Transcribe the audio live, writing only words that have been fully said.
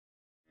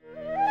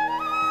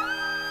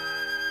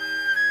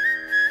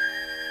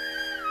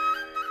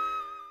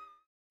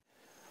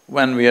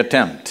when we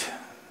attempt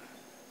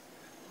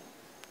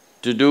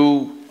to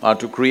do or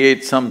to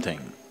create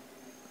something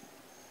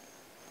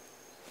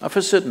of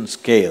a certain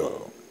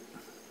scale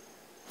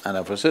and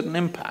of a certain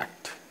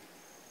impact,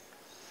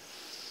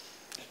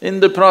 in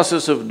the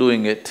process of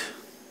doing it,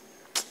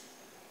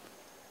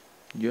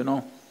 you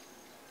know,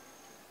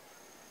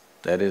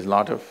 there is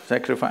lot of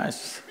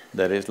sacrifice,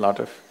 there is lot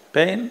of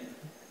pain,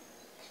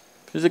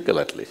 physical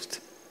at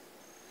least.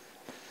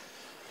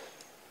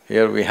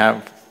 Here we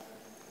have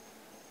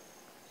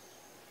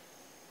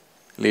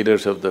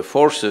leaders of the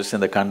forces in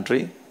the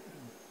country,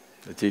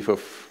 the chief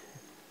of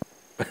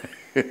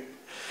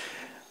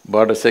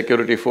border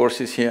security force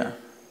is here.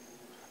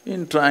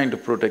 In trying to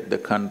protect the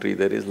country,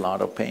 there is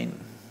lot of pain.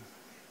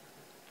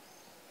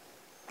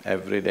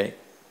 Every day,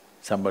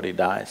 somebody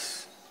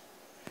dies.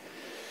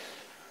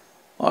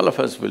 All of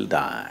us will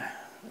die.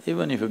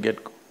 Even if you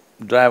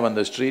drive on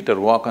the street or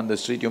walk on the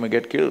street, you may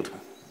get killed.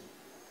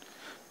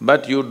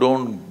 But you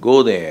don't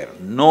go there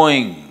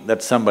knowing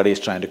that somebody is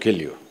trying to kill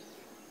you.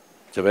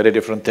 It's a very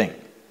different thing.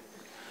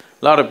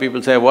 A lot of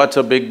people say, what's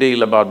a big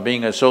deal about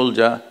being a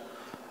soldier?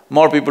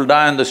 More people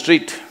die on the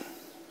street.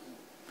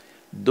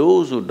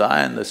 Those who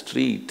die on the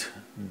street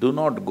do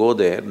not go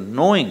there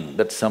knowing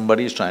that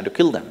somebody is trying to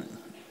kill them.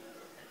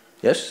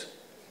 Yes?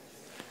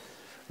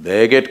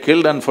 They get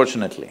killed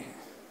unfortunately.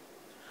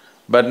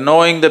 But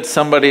knowing that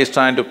somebody is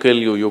trying to kill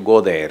you, you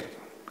go there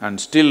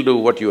and still do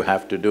what you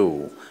have to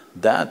do,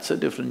 that's a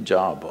different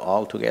job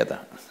altogether.